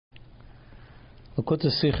Lakuta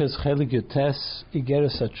Sichas Chelek Yutes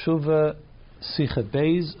Igeres Hatshuva Sicha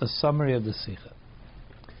Beis, a summary of the Sicha.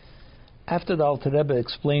 After the Alter Rebbe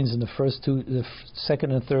explains in the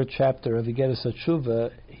second and third chapter of Igeres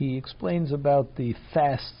Hatshuva, he explains about the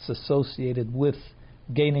fasts associated with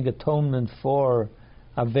gaining atonement for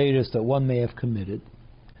Averis that one may have committed.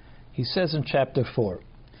 He says in chapter 4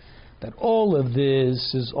 that all of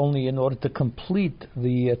this is only in order to complete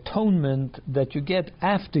the atonement that you get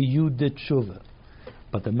after you did tshuva.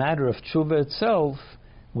 But the matter of tshuva itself,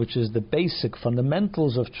 which is the basic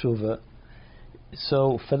fundamentals of tshuva,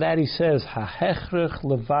 so for that he says, "Ha'hechrech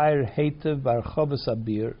levair heitev barchavas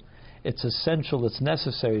abir." It's essential, it's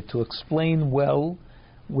necessary to explain well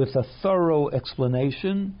with a thorough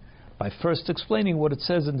explanation by first explaining what it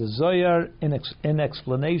says in the Zohar in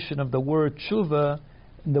explanation of the word tshuva,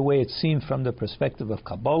 in the way it's seen from the perspective of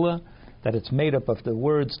Kabbalah, that it's made up of the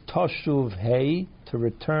words tashuv hey, to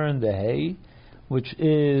return the hey, which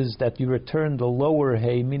is that you return the lower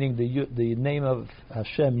hey, meaning the name of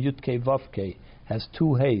Hashem, Yudke Vavke, has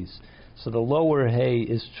two heys. So the lower hey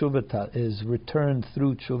is returned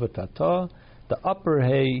through tshuva tata. The upper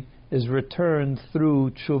hey is returned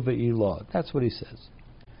through tshuva ilah. That's what he says.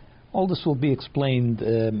 All this will be explained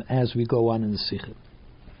as we go on in the Sikha.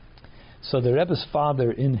 So the Rebbe's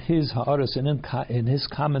father, in his Ha'aras and in his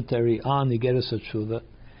commentary on the Igeres Hatshuva,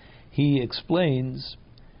 he explains,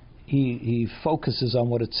 he focuses on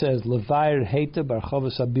what it says, Levair Heite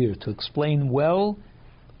Barchavas Abir, to explain well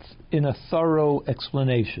in a thorough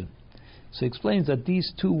explanation. So he explains that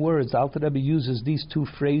these two words, Alter Rebbe uses these two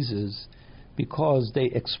phrases because they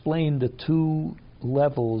explain the two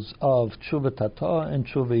levels of tshuva tata and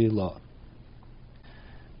tshuva ilah.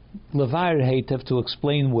 Levair Heitev, to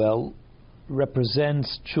explain well,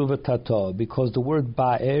 represents tshuva tata because the word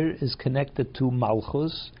ba'er is connected to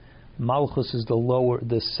malchus. Malchus is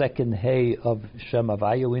the second hey of Shem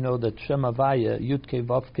Havaya. We know that Shem Havaya, Yudke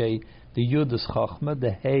Vavke, the Yud is Chachma,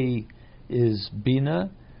 the hey is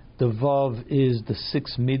Bina, the Vav is the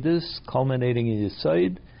six midas culminating in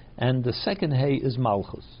Yesod, and the second hey is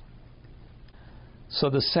Malchus. So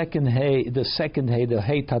the second hey, the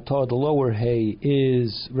hey tata, the lower hey,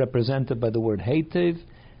 is represented by the word Heitev,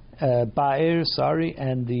 Ba'er,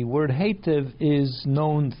 and the word Heitev is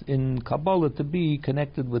known in Kabbalah to be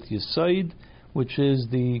connected with Yesod, which is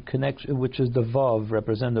the Vav,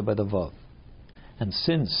 represented by the Vav. And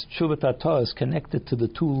since Tshuva Tata is connected to the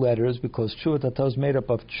two letters, because Tshuva Tata is made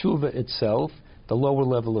up of Tshuva itself, the lower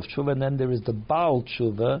level of Tshuva, and then there is the Baal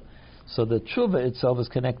Tshuva, so the Tshuva itself is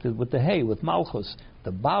connected with the Hey, with Malchus.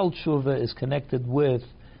 The Baal Tshuva is connected with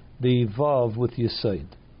the Vav, with Yesod.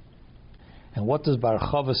 And what does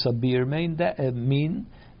Barchavas Abir mean?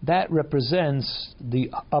 That represents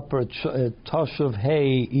the upper Tashuv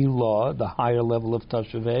Hey Ilah, the higher level of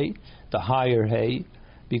Tashuv Hey, the higher Hey,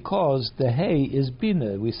 because the Hey is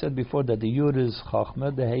Bina. We said before that the Yud is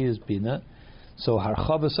Chachma, the Hey is Bina. So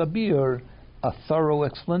Harchavas Abir, a thorough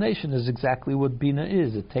explanation, is exactly what Bina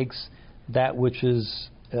is. It takes that which is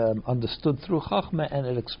understood through Chachma and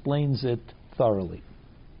it explains it thoroughly.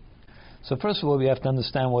 So first of all, we have to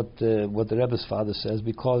understand what the Rebbe's father says,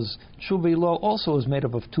 because Tshuva Ilah also is made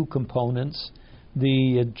up of two components,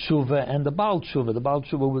 the Tshuva and the Baal Tshuva. The Baal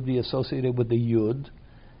Tshuva would be associated with the Yud,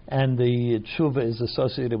 and the Tshuva is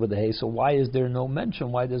associated with the Hey. So why is there no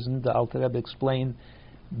mention? Why doesn't the Alter Rebbe explain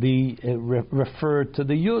refer to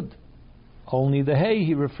the Yud? Only the Hey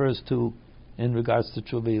he refers to in regards to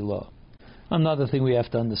Tshuva Ilah. Another thing we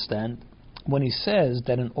have to understand, when he says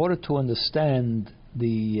that in order to understand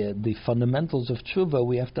the fundamentals of tshuva,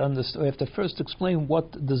 we have to first explain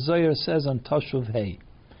what the Zohar says on Tashuv Hey.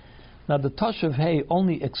 Now the Tashuv Hey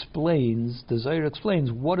only explains, the Zohar explains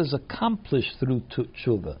what is accomplished through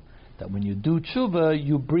tshuva. That when you do tshuva,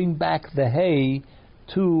 you bring back the Hey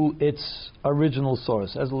to its original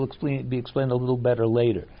source, as will be explained a little better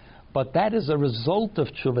later. But that is a result of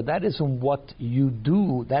tshuva. That isn't what you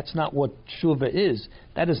do. That's not what tshuva is.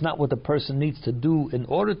 That is not what the person needs to do in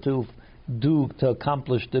order to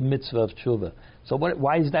accomplish the mitzvah of tshuva. So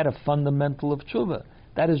why is that a fundamental of tshuva?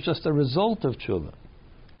 That is just a result of tshuva.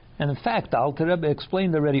 And in fact, the Alter Rebbe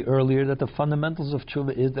explained already earlier that the fundamentals of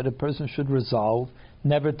tshuva is that a person should resolve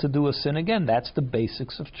never to do a sin again. That's the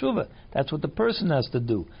basics of tshuva. That's what the person has to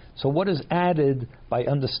do. So what is added by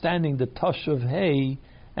understanding the Tashuv Hey,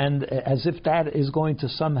 and as if that is going to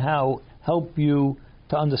somehow help you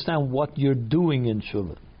to understand what you're doing in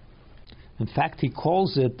tshuva. In fact, he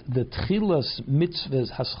calls it the Tchilas Mitzvahs,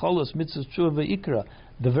 Haschalas Mitzvahs Tshuva Ikra,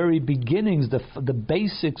 the very beginnings, the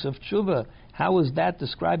basics of tshuva. How is that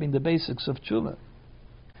describing the basics of tshuva?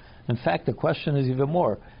 In fact, the question is even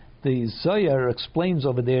more. the Zohar explains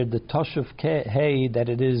over there the Toshuv Hey, that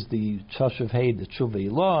it is the Toshuv Hey, the Tshuva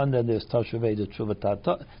Ilah, and then there's Toshuv Hey, the Tshuva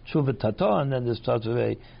Tata, and then there's Toshuv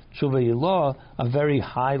Hey, Tshuva Ilah, a very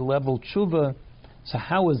high level Tshuva. So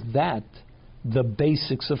how is that the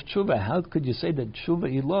basics of Tshuva? How could you say that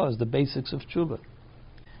Tshuva Ilah is the basics of Tshuva?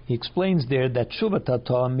 He explains there that Tshuva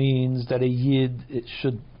Tata means that a Yid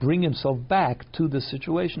should bring himself back to the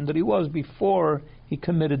situation that he was before he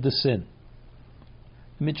committed the sin.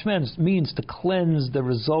 Which means to cleanse the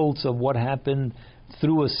results of what happened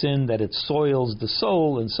through a sin, that it soils the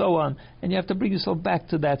soul and so on, and you have to bring yourself back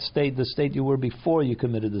to that state, the state you were before you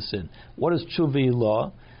committed the sin. What is Tshuva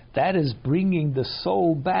Ilah? That is bringing the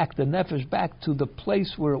soul back, the nefesh back to the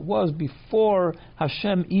place where it was before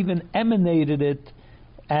Hashem even emanated it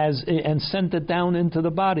and sent it down into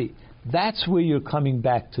the body. That's where you're coming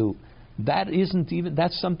back to.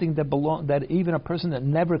 That's something that even a person that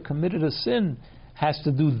never committed a sin has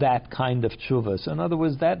to do that kind of tshuva. So in other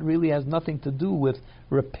words, that really has nothing to do with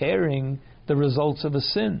repairing the results of a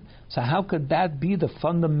sin. So how could that be the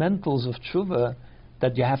fundamentals of tshuva,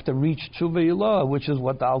 that you have to reach tshuva ilah, which is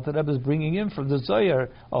what the Alter Rebbe is bringing in from the Zohar,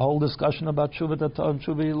 a whole discussion about tshuva tata and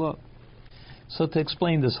tshuva ilah. So to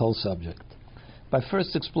explain this whole subject, by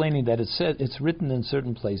first explaining that it's written in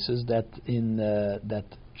certain places that that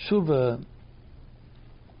tshuva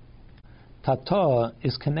Tata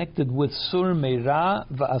is connected with Sur Meira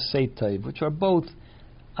v'Asei Tov, which are both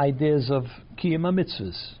ideas of Kiyum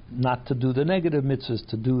HaMitzvahs, not to do the negative mitzvahs,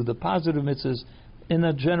 to do the positive mitzvahs. In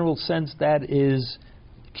a general sense, that is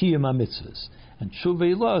Kiyum HaMitzvahs. And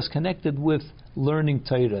Tshuva Ilah is connected with learning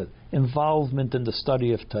Torah, involvement in the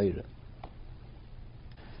study of Torah.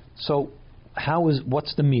 So,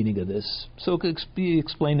 what's the meaning of this? So it could be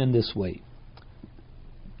explained in this way.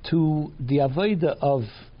 To the avodah of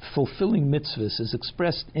fulfilling mitzvahs is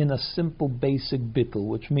expressed in a simple basic bittul,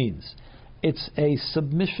 which means it's a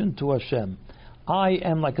submission to Hashem. I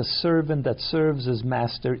am like a servant that serves his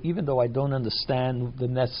master, even though I don't understand the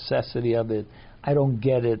necessity of it, I don't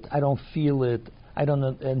get it, I don't feel it,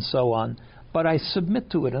 and so on. But I submit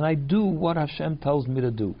to it and I do what Hashem tells me to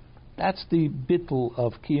do. That's the bittul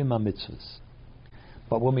of Kiyum HaMitzvahs.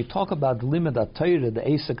 But when we talk about limud HaTorah, the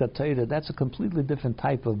Esek HaTorah, that's a completely different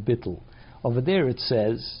type of bittul. Over there it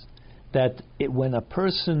says that when a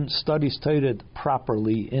person studies Torah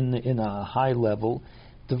properly in a high level,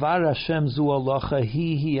 Dvar Hashem zu Alocha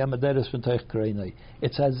hi amaderes v'toich kreinai.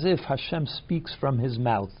 It's as if Hashem speaks from his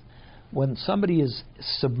mouth. When somebody is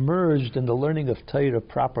submerged in the learning of Torah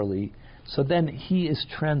properly, so then he is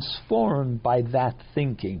transformed by that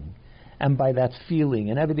thinking and by that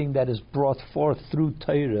feeling and everything that is brought forth through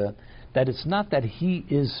Torah, that it's not that he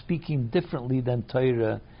is speaking differently than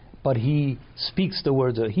Torah, but he speaks the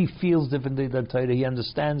words, he feels differently than Torah, he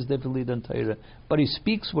understands differently than Torah, but he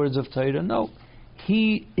speaks words of Torah. No,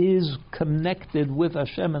 he is connected with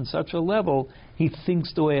Hashem in such a level, he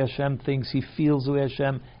thinks the way Hashem thinks, he feels the way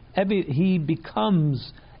Hashem, he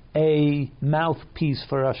becomes a mouthpiece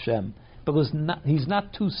for Hashem, because he's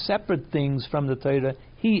not two separate things from the Torah,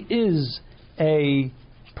 he is a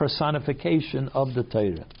personification of the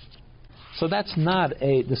Torah. So that's not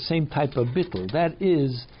the same type of bittul. That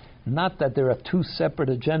is not that there are two separate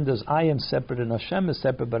agendas. I am separate and Hashem is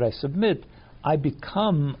separate, but I submit. I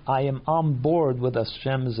am on board with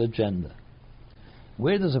Hashem's agenda.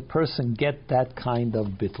 Where does a person get that kind of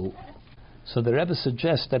bittul? So the Rebbe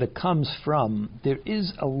suggests that it comes from, there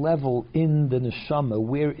is a level in the neshama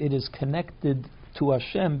where it is connected to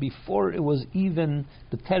Hashem before it was even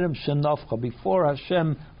the terem shenafcha, before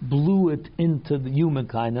Hashem blew it into the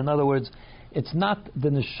humankind. In other words, it's not the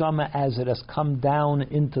neshama as it has come down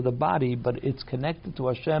into the body, but it's connected to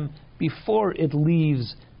Hashem before it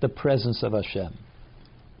leaves the presence of Hashem.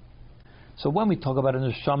 So when we talk about a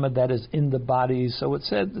neshama that is in the body, so it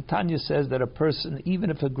said, the Tanya says that a person, even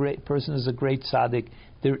if a great person is a great tzaddik,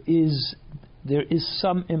 there is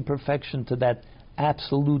some imperfection to that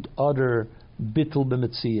absolute utter bittul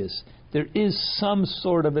b'metzias. There is some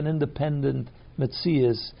sort of an independent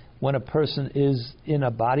metzias when a person is in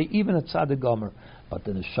a body, even a tzaddik gomer. But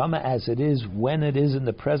the neshama as it is, when it is in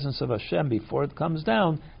the presence of Hashem, before it comes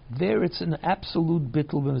down, there it's an absolute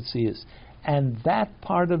bittul b'metzias. And that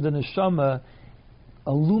part of the neshama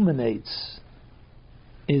illuminates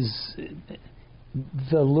is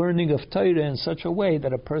the learning of Torah in such a way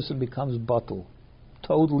that a person becomes batul,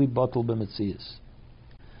 totally batul b'metzias.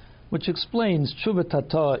 Which explains tshuva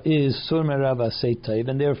tata is sur merav asei tov,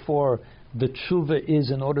 and therefore the tshuva is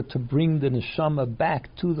in order to bring the neshama back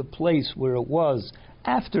to the place where it was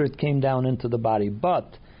after it came down into the body,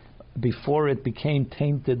 but before it became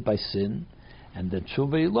tainted by sin. And the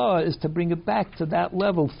tshuva ilah is to bring it back to that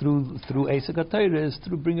level through Eisek HaTorah, is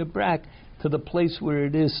to bring it back to the place where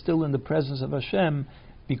it is still in the presence of Hashem,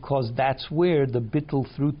 because that's where the bittul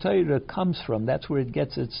through Torah comes from. That's where it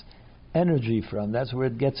gets its energy from. That's where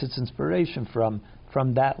it gets its inspiration from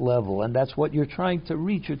that level. And that's what you're trying to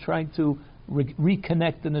reach. You're trying to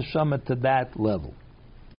reconnect the neshama to that level.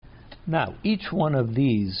 Now, each one of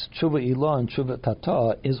these, tshuva ilah and tshuva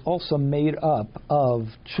tata, is also made up of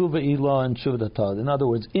tshuva ilah and tshuva tata. In other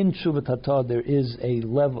words, in tshuva tata there is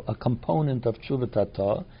a component of tshuva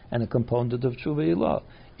tata and a component of tshuva ilah.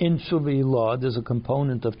 In tshuva ilah there's a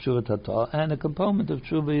component of tshuva tata and a component of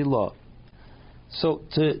tshuva ilah. So,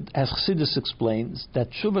 as Chassidus explains, that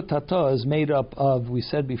tshuva tata is made up of, we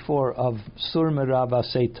said before, of sur meira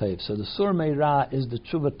v'asei tov. So the sur meira is the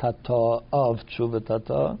tshuva tata of tshuva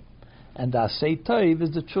tata, and the asei tov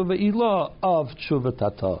is the tshuva ilah of tshuva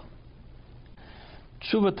tata.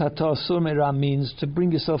 Tshuva tata, sur meira, means to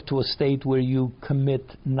bring yourself to a state where you commit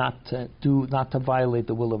not to violate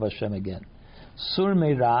the will of Hashem again. Sur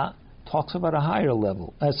meira talks about a higher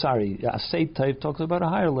level. Asei tov talks about a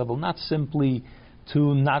higher level, not simply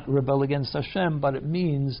to not rebel against Hashem, but it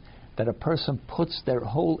means that a person puts their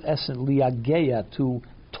whole essence, liageya, to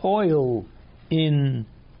toil in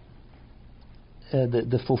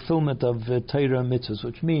the fulfillment of Torah mitzvahs,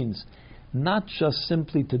 which means not just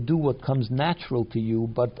simply to do what comes natural to you,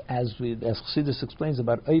 but as Chassidus explains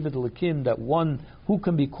about Oved Elokim, that one who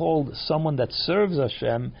can be called someone that serves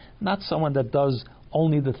Hashem, not someone that does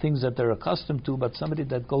only the things that they're accustomed to, but somebody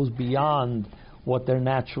that goes beyond what they're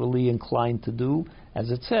naturally inclined to do. As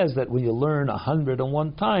it says that when you learn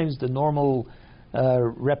 101 times, the normal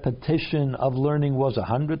repetition of learning was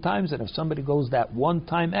 100 times, and if somebody goes that one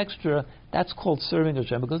time extra, that's called serving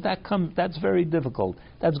Hashem, because that's very difficult.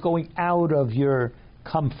 That's going out of your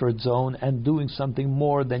comfort zone and doing something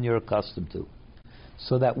more than you're accustomed to.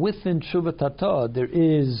 So that within Tshuva Tata there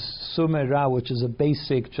is sur meira, which is a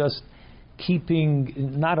basic, just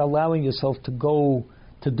not allowing yourself to go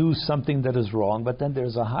to do something that is wrong, but then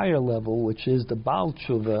there's a higher level, which is the Baal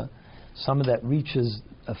Tshuva, someone that reaches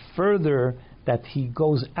further, that he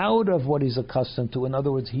goes out of what he's accustomed to. In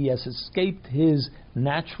other words, he has escaped his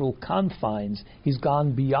natural confines. He's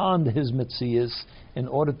gone beyond his metzias in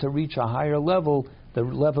order to reach a higher level, the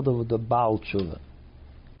level of the Baal Tshuva.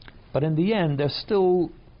 But in the end, there's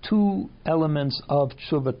still two elements of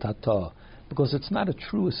Tshuva Tata, because it's not a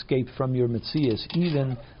true escape from your metzias,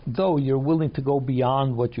 even though you're willing to go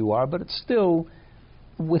beyond what you are, but it's still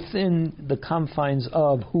within the confines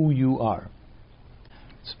of who you are.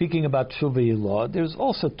 Speaking about Tshuva ilah, there's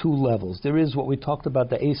also two levels. There is what we talked about,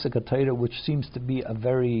 the Eisek HaTorah, which seems to be a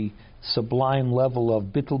very sublime level of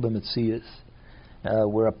bittul b'metzias,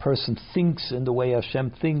 where a person thinks in the way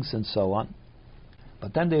Hashem thinks and so on.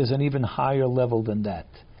 But then there's an even higher level than that.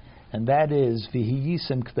 And that is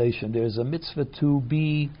v'hiyisem k'dashim. There's a mitzvah to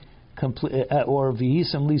be complete, or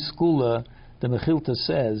v'hiyisem li skula. The Mechilta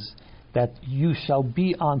says that you shall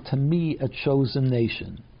be unto me a chosen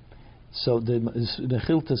nation. So the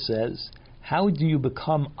Mechilta says, how do you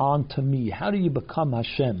become unto me? How do you become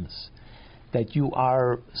Hashem's? That you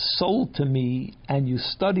are sold to me and you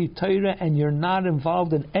study Torah and you're not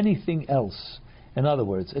involved in anything else. In other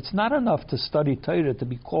words, it's not enough to study Torah to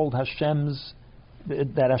be called Hashem's,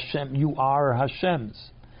 that Hashem, you are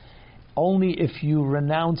Hashem's. Only if you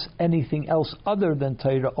renounce anything else other than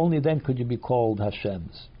Torah, only then could you be called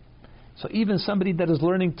Hashem's. So even somebody that is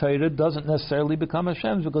learning Torah doesn't necessarily become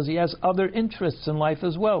Hashem's, because he has other interests in life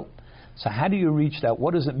as well. So how do you reach that?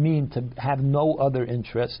 What does it mean to have no other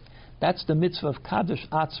interest? That's the mitzvah of Kadosh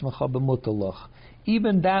Atzmacha B'Mutalach.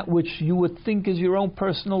 Even that which you would think is your own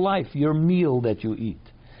personal life, your meal that you eat.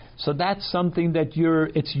 So that's something that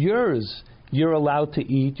it's yours. You're allowed to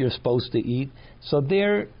eat, you're supposed to eat. So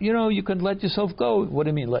there, you can let yourself go. What do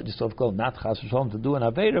you mean, let yourself go? Not chas v'shalom to do an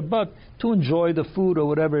aveda, but to enjoy the food or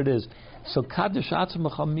whatever it is. So Kadosh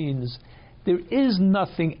Atzmacha means there is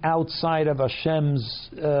nothing outside of Hashem's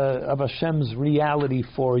reality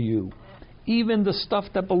for you. Even the stuff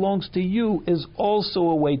that belongs to you is also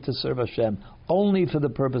a way to serve Hashem, only for the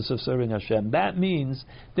purpose of serving Hashem. That means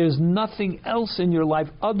there's nothing else in your life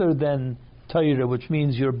other than Torah, which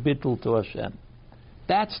means you're bittul to Hashem.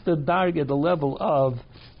 That's the darga, the level of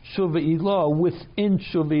Tshuva ilah, within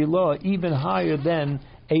Tshuva ilah, even higher than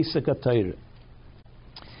Eisek HaTorah.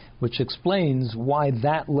 Which explains why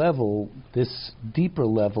that level, this deeper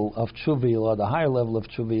level of Tshuva ilah, the higher level of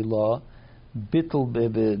Tshuva ilah, bittul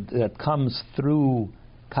that comes through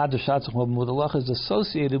Kadosh Atzmacha B'Mutalach, is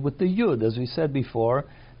associated with the Yud. As we said before,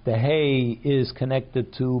 the Hey is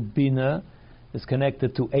connected to Bina, is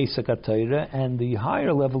connected to Eisek HaTorah, and the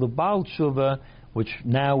higher level of Baal Tshuva, which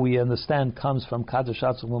now we understand comes from Kadosh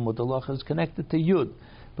Atzum Mudalach, is connected to Yud,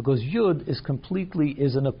 because Yud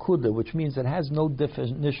is an akuda, which means it has no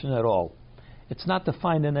definition at all. It's not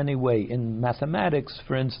defined in any way. In mathematics,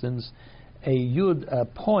 for instance, a Yud, a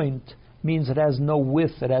point, means it has no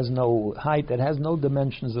width, it has no height, it has no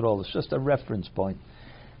dimensions at all. It's just a reference point.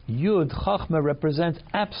 Yud, Chachma, represents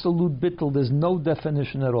absolute bittul. There's no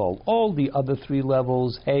definition at all. All the other three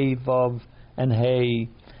levels, Hey, Vav, and Hey,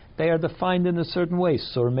 they are defined in a certain way.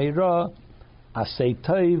 Sur Meira, Asay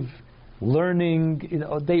Taiv, learning,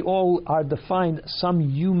 they all are defined, some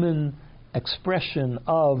human expression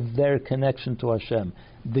of their connection to Hashem.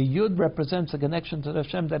 The Yud represents a connection to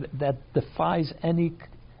Hashem that defies any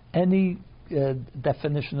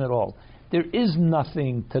definition at all. There is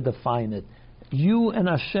nothing to define it. You and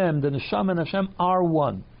Hashem, the Neshama and Hashem, are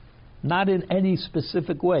one. Not in any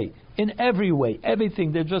specific way. In every way.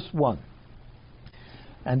 Everything, they're just one.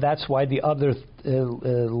 And that's why the other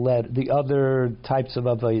types of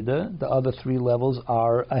Avodah, the other three levels,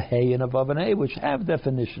 are a Hey and a Vav and a Hey, which have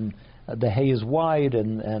definition. The Hey is wide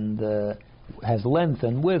and has length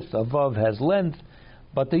and width. A Vav has length.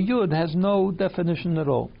 But the Yud has no definition at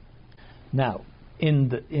all. Now,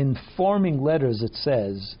 in forming letters, it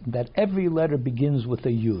says that every letter begins with a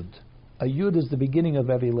Yud. A Yud is the beginning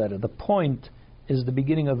of every letter. The point is the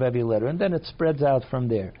beginning of every letter, and then it spreads out from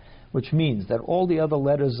there, which means that all the other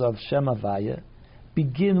letters of Shem Havaya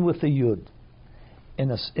begin with a Yud,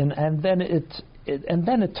 and then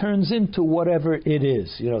it turns into whatever it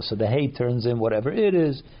is. So the Hey turns in whatever it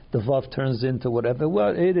is, the Vav turns into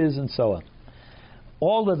whatever it is, and so on.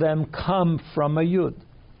 All of them come from a Yud.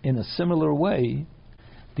 In a similar way,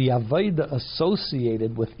 the Avodah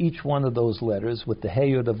associated with each one of those letters, with the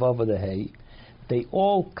Hey or the Vav or the Hey, they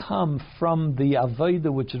all come from the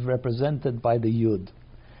Avodah which is represented by the Yud.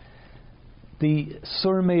 The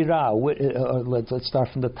Sur Meira, let's start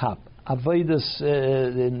from the top. Avodas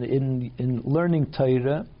in learning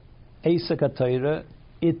Torah, Eisek HaTorah,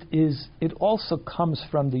 it also comes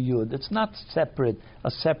from the Yud. It's not a separate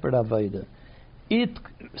Avodah. It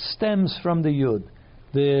stems from the Yud.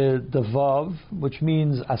 The Vav, which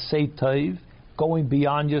means Asay Taiv, going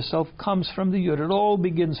beyond yourself, comes from the Yud. It all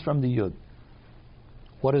begins from the Yud.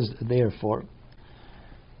 What is therefore?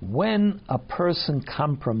 When a person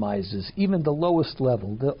compromises, even the lowest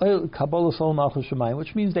level, the Kabbalah Sol Malchus Shemayim,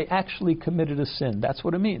 which means they actually committed a sin. That's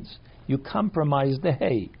what it means. You compromise the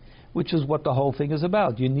Hey, which is what the whole thing is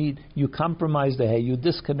about. You compromise the Hey, you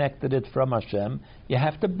disconnected it from Hashem. You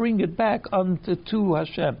have to bring it back to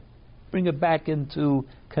Hashem. Bring it back into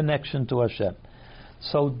connection to Hashem.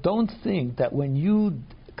 So don't think that when you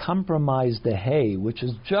compromise the Hey, which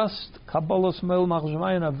is just Kabbalah Smel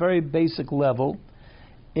Machshavai on a very basic level,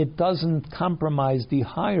 it doesn't compromise the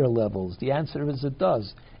higher levels. The answer is it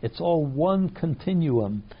does. It's all one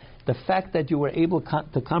continuum. The fact that you were able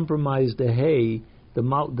to compromise the Hey, the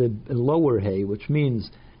lower Hey, which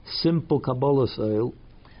means simple Kabbalah soil,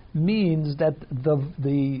 means that the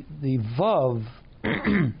Vav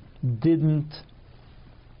didn't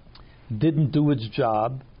do its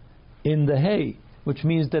job in the Hey, which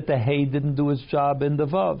means that the Hey didn't do its job in the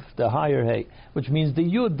Vav, the higher Hey, which means the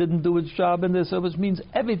Yud didn't do its job in this, which means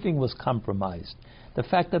everything was compromised. The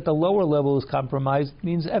fact that the lower level was compromised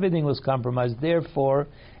means everything was compromised. Therefore,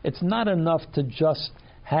 it's not enough to just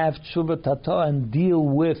have Tshuva Tata and deal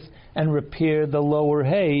with and repair the lower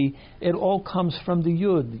Hey. It all comes from the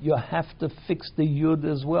Yud. You have to fix the Yud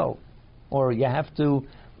as well. Or you have to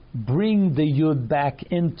bring the Yud back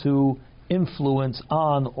into influence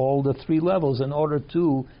on all the three levels in order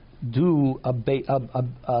to do a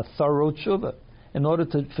thorough tshuva. In order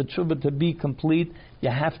for tshuva to be complete, you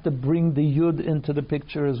have to bring the Yud into the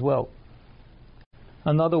picture as well.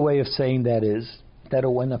 Another way of saying that is that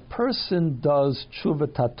when a person does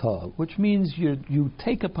tshuva tata, which means you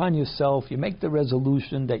take upon yourself, you make the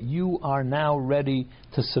resolution that you are now ready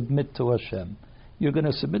to submit to Hashem. You're going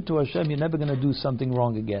to submit to Hashem, you're never going to do something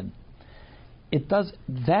wrong again.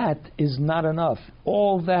 That is not enough.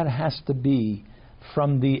 All that has to be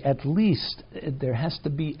at least there has to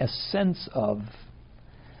be a sense of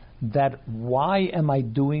that. Why am I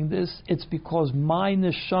doing this? It's because my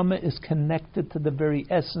neshama is connected to the very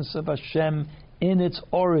essence of Hashem in its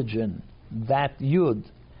origin, that Yud.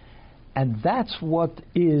 And that's what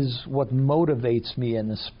motivates me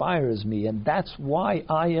and inspires me, and that's why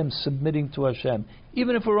I am submitting to Hashem.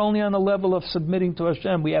 Even if we're only on the level of submitting to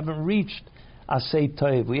Hashem, we haven't reached Asay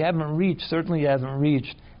Tov. Certainly haven't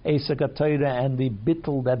reached Eisek HaTorah and the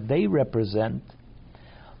bittul that they represent.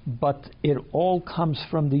 But it all comes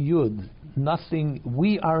from the Yud. nothing.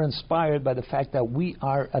 We are inspired by the fact that we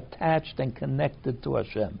are attached and connected to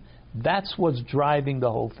Hashem. That's what's driving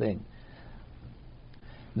the whole thing.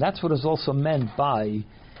 That's what is also meant by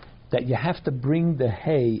that you have to bring the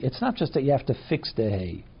hay. It's not just that you have to fix the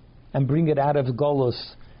hay and bring it out of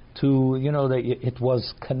Golus to, that it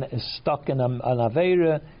was stuck in an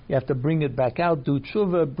Aveira. You have to bring it back out, do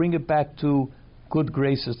tshuva, bring it back to good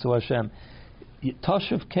graces to Hashem.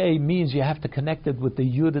 Toshav K means you have to connect it with the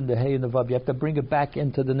Yud and the Hey and the Vav. You have to bring it back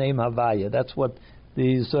into the name Havaya. That's what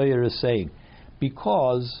the Zohar is saying.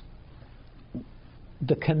 Because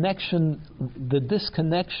the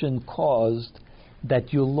disconnection caused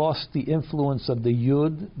that you lost the influence of the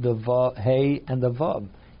Yud, the Vav, Hey, and the Vav.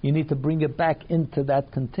 You need to bring it back into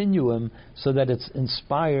that continuum so that it's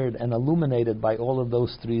inspired and illuminated by all of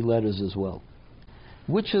those three letters as well.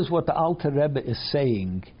 Which is what the Alter Rebbe is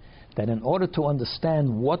saying, that in order to understand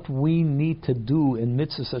what we need to do in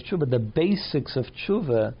Mitzvah Tshuva, the basics of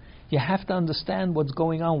Tshuva, you have to understand what's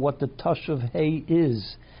going on, what the Tosh of Hay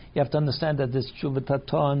is. You have to understand that there's Tshuva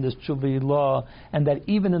Tata and there's Tshuva Ilah, and that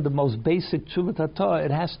even in the most basic Tshuva Tata,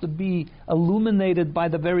 it has to be illuminated by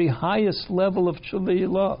the very highest level of Tshuva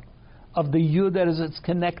Ilah, of the Yud that is it's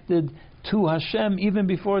connected to Hashem even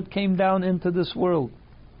before it came down into this world.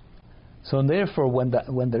 So therefore, when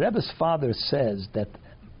the Rebbe's father says that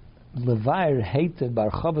Levair hated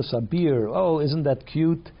Bar Chavas Abir, oh, isn't that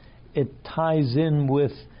cute? It ties in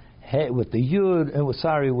with the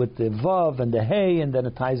Yud, with the Vav and the Hey, and then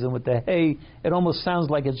it ties in with the Hey. It almost sounds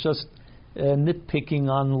like it's just nitpicking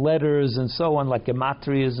on letters and so on, like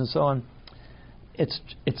gematrias and so on. It's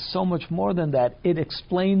so much more than that. It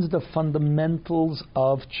explains the fundamentals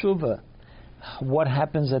of tshuva, what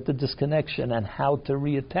happens at the disconnection and how to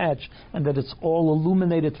reattach, and that it's all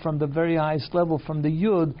illuminated from the very highest level, from the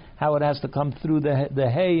Yud, how it has to come through the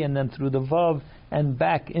Hey and then through the Vav and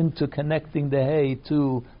back into connecting the Hey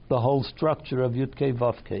to the whole structure of Yud Kei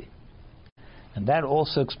Vav Kei. And that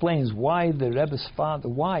also explains why the Rebbe's father,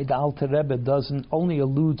 why the Alter Rebbe doesn't only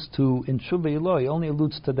alludes to, in Tshuva Eloi, only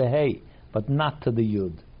alludes to the Hey, but not to the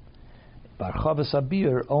Yud. Bar Chavas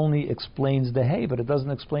Abir only explains the Hey, but it doesn't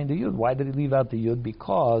explain the Yud. Why did he leave out the Yud?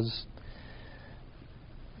 Because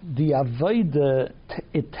the Avodah,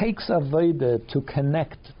 it takes Avodah to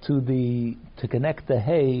connect the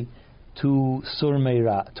Hey to Sur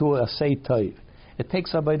Meira, to Asay Toiv. It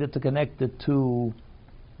takes Avodah to connect it to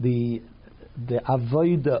the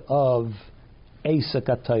Avodah of Eisa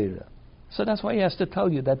Katayra. So that's why he has to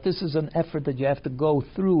tell you that this is an effort that you have to go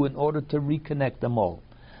through in order to reconnect them all.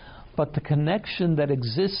 But the connection that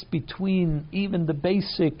exists between even the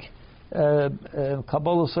basic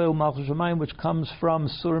Kabbalah Soil Malchus Shemayim, which comes from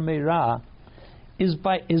Sur Meira, is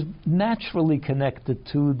naturally connected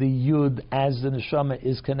to the Yud as the Neshama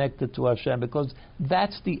is connected to Hashem, because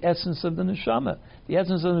that's the essence of the Neshama. The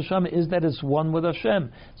essence of the Neshama is that it's one with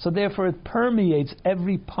Hashem. So therefore it permeates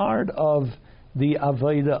every part of the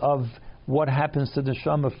Avodah of what happens to the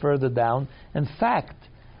Neshama further down. In fact,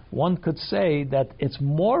 one could say that it's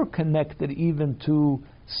more connected even to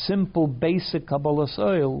simple basic Kabbalah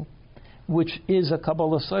Soil, which is a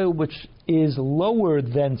Kabbalah Soil which is lower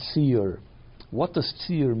than Siyur. What does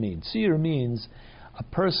Siyur mean? Siyur means a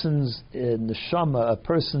person's neshama, a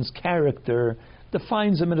person's character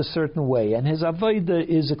defines him in a certain way, and his avodah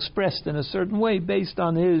is expressed in a certain way based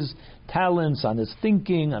on his talents, on his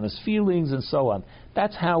thinking, on his feelings, and so on.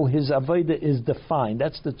 That's how his avodah is defined.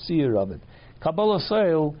 That's the tzir of it. Kabbalah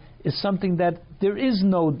Soil is something that there is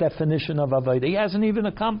no definition of avodah. He hasn't even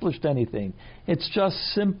accomplished anything. It's just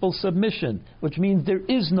simple submission, which means there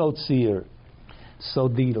is no tzir. So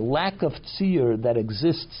the lack of tzir that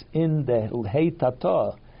exists in the Hey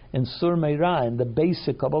Tata, in Sur Meira, in the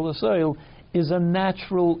basic Kabbalah Soil, is a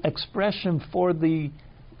natural expression for the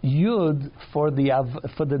Yud, for the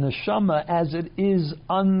Neshama, as it is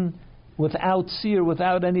without tzir,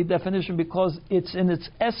 without any definition, because it's in its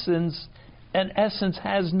essence, and essence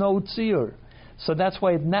has no tzir. So that's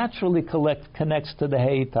why it naturally connects to the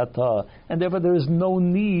Hey Tata. And therefore there is no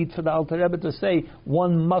need for the Alter Rebbe to say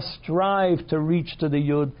one must strive to reach to the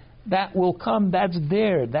Yud. That will come, that's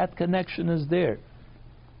there, that connection is there.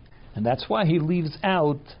 And that's why he leaves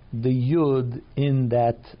out the Yud in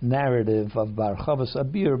that narrative of Bar Chavas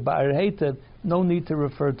Abir, Bar Heitev, no need to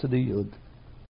refer to the Yud.